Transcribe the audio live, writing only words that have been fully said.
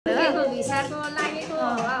भिसाको लागेको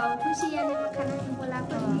खुसी यानेमा खाना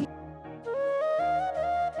बोलाएको नि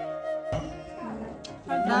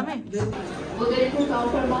दामी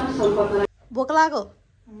भोक लाग्यो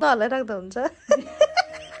हल्लाइ राख्दा हुन्छ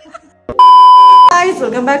guys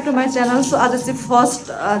welcome back to my channel so आज चाहिँ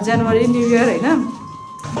 1 जनवरी न्यू इयर होइन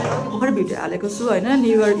भर्खर भिडियो हालेको छु होइन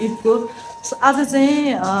न्यू इयर इदको सो आज चाहिँ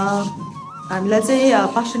हामीलाई चाहिँ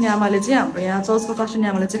पास्टरनी आमाले चाहिँ हाम्रो यहाँ चर्चको पास्टरनी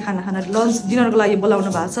आमाले चाहिँ खाना लन्च डिनरको लागि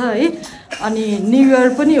बोलाउनु भएको छ है अनि न्यू इयर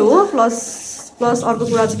पनि हो प्लस अर्को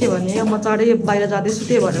कुरा चाहिँ के भने म चाँडै बाहिर जाँदैछु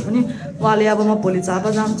त्यही भएर पनि उहाँले अब म भोलि झापा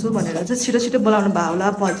जान्छु भनेर चाहिँ छिटो बोलाउनु भयो होला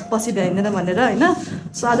पछि भ्याइँदैन भनेर होइन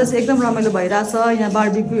सो आज चाहिँ एकदम रमाइलो भइरहेछ यहाँ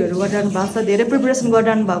बारबिक्यूहरू गरिरहनु भएको छ धेरै प्रिपरेसन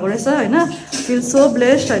गरिरहनु भएको रहेछ होइन फिल सो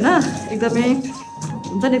ब्लेस्ड होइन एकदमै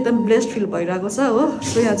हुन्छ नि एकदम ब्लेस्ड फिल भइरहेको छ हो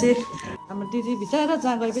सो यहाँ चाहिँ हाम्रो दिदी बिचरा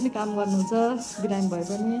जहाँ गए पनि काम गर्नुहुन्छ बिरामी भए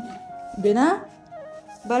पनि भेना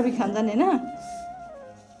बारबिक्यू खान जाने होइन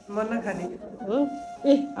मन खाने हो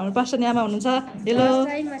ए हाम्रो पास्टरनी आमा हुनुहुन्छ हेलो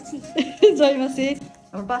जय मसी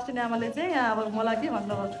हाम्रो पास्टरनी आमाले चाहिँ यहाँ अब मलाई के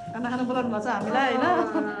भन्नु खाना बोलाउनु भएको छ हामीलाई होइन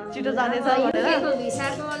छिटो जानेछ भनेर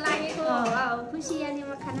भिसाको लागेको खुसी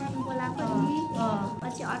यानेमा खाना बोलाएको नि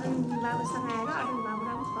पछि अरुण बाबुसँग आएर अरुण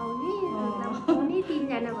बाबुलाई पाउने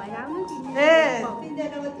 3जना भएर आउनु ए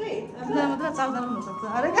 3जना मात्रै 4जना हुनसक्छ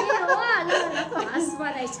अरे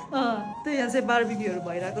त्यही यहाँ चाहिँ बारबिक्यूहरू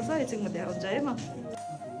भइरहेको छ एकछिन म देखाउँछु है म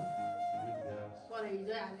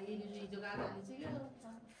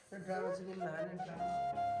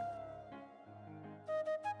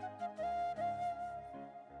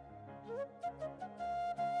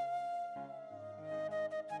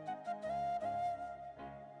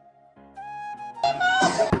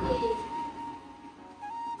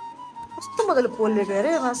कस्तो मजाले पोलेको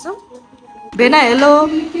अरे मासु भेना हेलो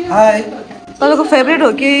हाय तपाईँको फेभरेट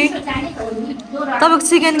हो कि तपाईँको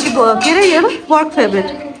चिकन कि के अरे यो पर्क फेभरेट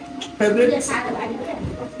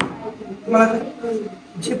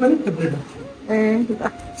ए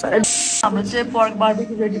हाम्रो चाहिँ पर्क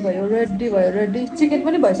बारबिक्यू रेडी भयो रेडी चिकन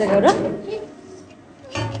पनि भइसक्यो र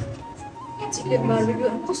चिकन बारबिक्यू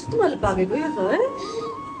कस्तो मजाले पाकेको यो त है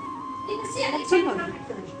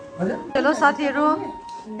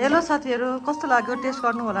हेलो साथीहरू कस्तो लाग्यो टेस्ट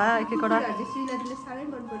गर्नु होला एक एकवटा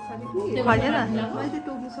खुवाइएन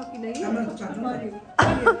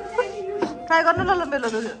ट्राई गर्नु न ल मेरो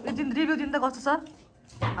रिभ्यू दिन त कस्तो छ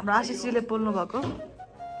हाम्रो आशिषजीले बोल्नु भएको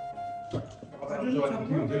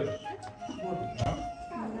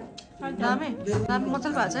दामी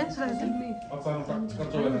मजाले भएको छ है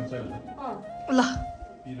ल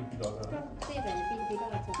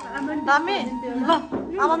दामी ल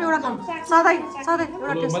आमा एउटा खानु साधै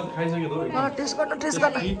एउटा टेस्ट गर्नु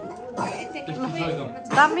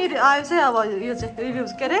दामी आयो चाहिँ अब यो चाहिँ रिभ्यू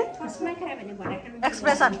के अरे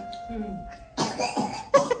एक्सप्रेसन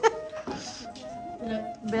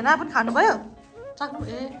भेना पनि खानुभयो सक्नु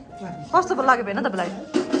ए कस्तो लाग्यो भेना तपाईँलाई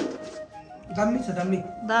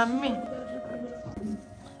दामी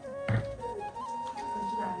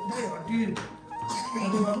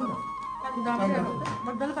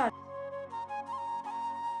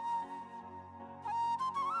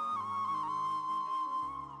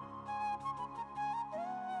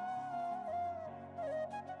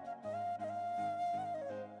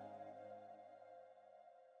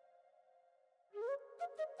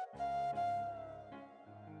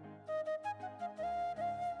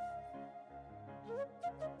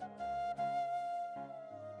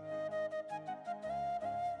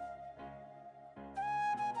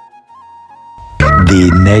The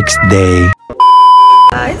next day.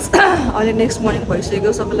 Guys, अहिले नेक्स्ट मर्निङ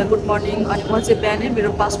भइसक्यो सबैलाई गुड मर्निङ अनि म चाहिँ बिहानै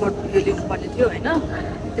मेरो पासपोर्ट लिनुपर्ने थियो होइन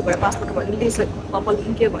त्यो भएर पासपोर्ट पनि लिइसकेँ कपाल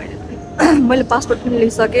पनि के भएन मैले पासपोर्ट पनि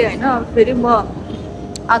लिइसकेँ होइन फेरि म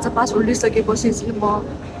आज पासपोर्ट लिइसकेपछि चाहिँ म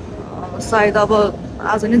सायद अब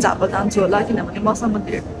आज नै झापा जान्छु होला किनभने मसँग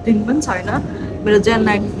धेरै दिन पनि छैन मेरो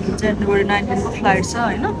जनवरी 19 को फ्लाइट छ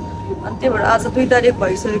होइन अनि त्यही भएर आज 2 तारिक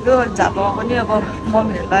भइसक्यो अनि झापामा पनि अब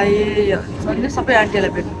मम्मीहरूलाई सबै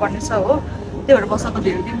आन्टीहरूलाई भेट्नुपर्ने छ हो त्यही भएर मसँग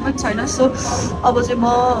धेरै दिन पनि छैन सो अब चाहिँ म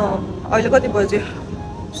अहिले कति बजे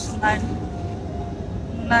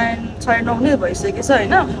 9:09 नै भइसकेको छ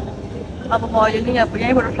होइन अब म अहिले नै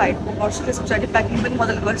यहीँबाट फ्लाइट बुक गर्छु त्यस पछाडि प्याकिङ पनि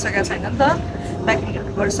मजाले गरिसकेको छैन नि त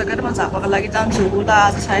प्याकिङहरू गरिसकेर म झापाको लागि जान्छु होला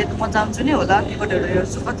आज सायद म जान्छु नै होला टिकटहरू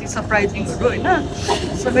हेर्छु कति सरप्राइजिङहरू होइन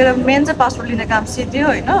सो मेरो मेन चाहिँ पासपोर्ट लिने काम सिद्धियो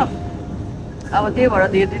होइन अब त्यही भएर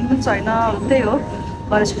धेरै दिन पनि छैन त्यही हो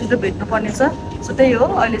भरे छिटो भेट्नुपर्ने छ सो त्यही हो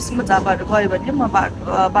अहिलेसम्म झापाहरू गयो भने म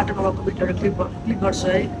बाटोमा गएको भिडियोहरू क्लिक गर्छु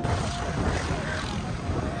है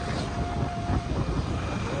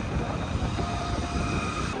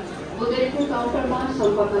काउन्टरमा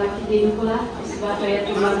सम्पर्क राखिदिनुहोला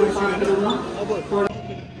एयरपोर्टमा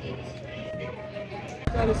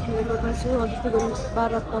छु अझै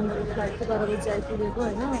 12:15 फ्लाइट थियो 12 बजी आइपुगेको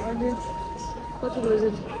होइन अहिले कति बजी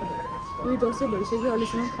 2:10 भइसक्यो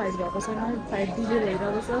अहिलेसम्म फ्लाइट भएको छैन फ्लाइट डिले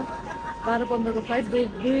भइरहेको छ 12:15 को फ्लाइट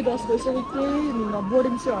 2:10 भइसक्यो केही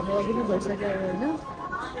बोर्डिङ चाहिँ हाम्रो अघि नै भइसक्यो होइन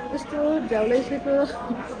यस्तो झ्याउलाइसकेको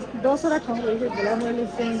 10वटा ठाउँ भइसक्यो होला मैले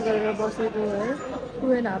चेन्ज गरेर बसेको है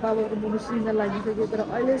 2.5 आवरको मुनि सिग्नल लागिसक्यो तर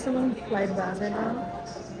अहिलेसम्म फ्लाइट भएको छैन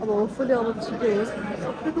अब होपफुली अब छिटो होस्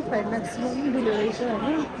सबैको फ्लाइट म्याक्सिमम् डिले रहेछ होइन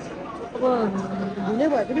अब ढिलै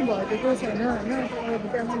भए पनि भयो त केही छैन होइन अब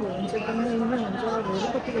क्यान्सल भयो भने चाहिँ एकदमै उयो नै हुन्छ धेरै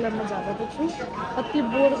कति बेला म झापा पुग्छु कति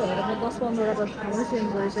बोर भएर म 10-15वटा ठाउँमै चेन्ज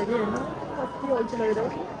गरिसकेँ होइन कति अल्छी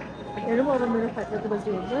लागिरहेको हेरौँ अब मेरो फ्लाइट कति बजी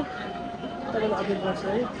हुन्छ तपाईँलाई अपडेट गर्छु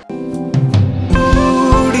है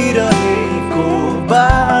उडिरहेको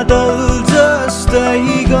बादल जस्तै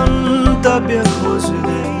गन्तव्य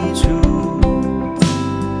खोज्दैछु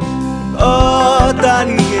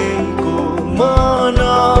अतालिएको मन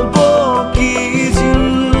बोकी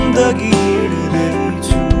जिन्दगी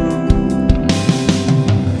हिँड्दैछु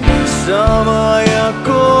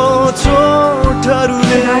समयको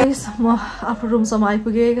चोटहरूले गाइस म आफ्नो रुमसम्म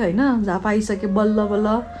आइपुगेँ होइन झापा आइसकेँ बल्ल बल्ल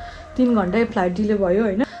 3 घन्टै फ्लाइट डिले भयो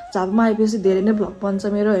होइन झापामा आएपछि धेरै नै भ्लग बन्छ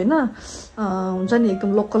मेरो होइन हुन्छ नि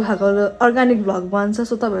एकदम लोकल खालको अर्ग्यानिक भ्लग बन्छ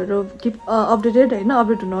सो तपाईँहरू किप अपडेटेड होइन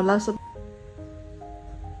अपडेट हुनु होला सो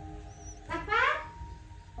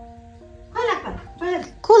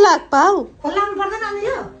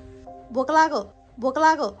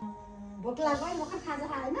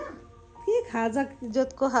खाजा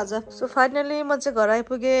इज्जतको खाजा सो फाइनली म चाहिँ घर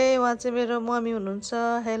आइपुगेँ उहाँ चाहिँ मेरो मम्मी हुनुहुन्छ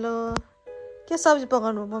हेलो के सब्जी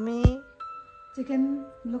पकाउनु मम्मी चिकन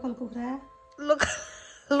लोकल कुखुरा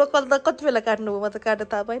लोकल त कति बेला काट्नु म त काट्नु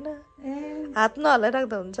थाहा पाइन हात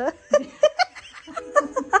नहलाइराख्दा हुन्छ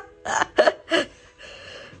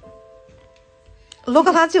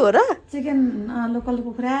लोकल खाँची हो र चिकन लोकल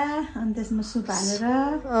कुखुरा अनि त्यसमा सुप हालेर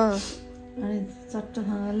अनि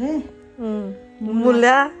चट्टोसँगले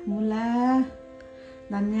मुला मुला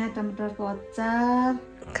धनियाँ टमाटरको अचार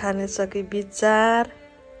खाने सकी बिचार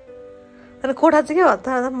अनि कोठा चाहिँ के हो त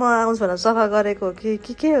म आउँछु भनेर सफा गरेको हो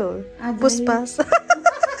कि के हो पुष्पास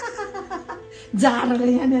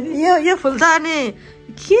यो फुल त अनि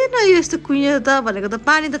किन यो यस्तो कुहियो त भनेको त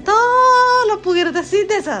पानी त तल पुगेर त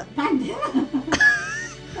सिधै छ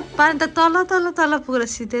पानी त तल तल तल पुगेर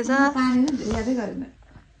सिधै छ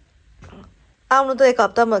आउनु त 1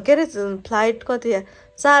 हप्तामा के अरे फ्लाइट कति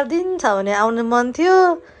 4 दिन छ भने आउनु मन थियो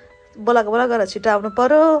बोलाएको बोला गरेर छिटो आउनु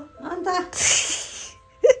पर्यो अन्त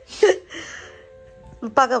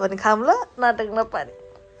पाका भने खाम ल नाटक नपारे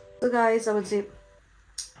गाइस अब चाहिँ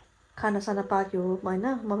खानासाना पाक्यो होइन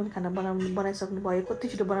मम्मीले खाना बनाइसक्नु भयो कति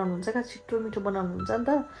छिटो बनाउनुहुन्छ क्या छिटो मिठो बनाउनुहुन्छ नि त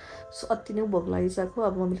सो अति नै भोक लागिसक्यो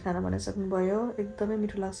अब मम्मीले खाना बनाइसक्नु भयो एकदमै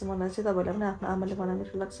मिठो लाग्छ मलाई चाहिँ तपाईँलाई पनि आफ्नो आमाले बनाए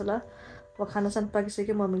मिठो लाग्छ ल अब खानासाना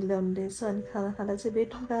पाकिसक्यो मम्मीले ल्याउनु रहेछ अनि खाना खाँदा चाहिँ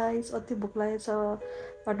भेटौँ गाइस अति भोक लागेको छ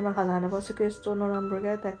बाटोमा खाना बसेको यस्तो नराम्रो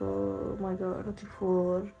क्या त्यहाँको मैले अति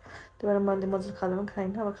फोहोर त्यही भएर मैले मजाले खाना पनि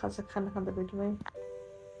खाइनँ अब खाना खाँदा भेटौँ है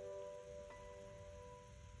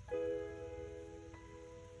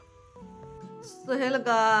so hello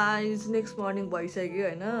guys next morning भइसक्यो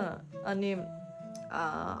होइन अनि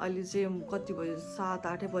अहिले चाहिँ कति बजी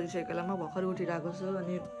 7-8 बजिसकेको बेलामा भर्खर उठिरहेको छु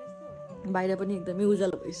अनि बाहिर पनि एकदमै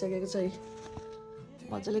उज्यालो भइसकेको छ है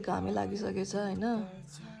मजाले घामै लागिसकेको छ होइन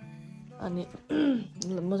अनि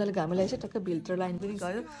मजाले घामै लागिसक्यो टक्क भित्र लाइन पनि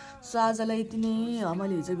गयो सो आजलाई यति नै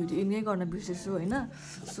मैले हिजो भिडियो इन नै गर्न बिर्सेछु होइन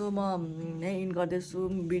सो म यहीँ इन गर्दैछु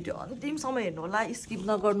भिडियो अन्तिमसम्म हेर्नु होला स्किप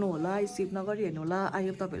नगर्नु होला स्किप नगरी हेर्नु होला आई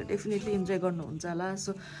होप तपाईँहरूले डेफिनेटली इन्जोय गर्नुहुन्छ होला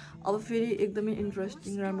सो अब फेरि एकदमै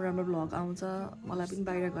इन्ट्रेस्टिङ राम्रो राम्रो भ्लग आउँछ मलाई पनि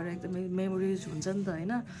बाहिर गएर एकदमै मेमोरिज हुन्छ नि त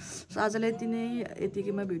होइन सो आजलाई यति नै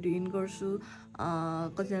यतिकैमा भिडियो इन गर्छु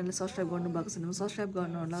कतिजनाले सब्सक्राइब गर्नुभएको छैन भने सब्सक्राइब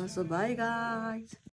गर्नु होला सो बाई गाइस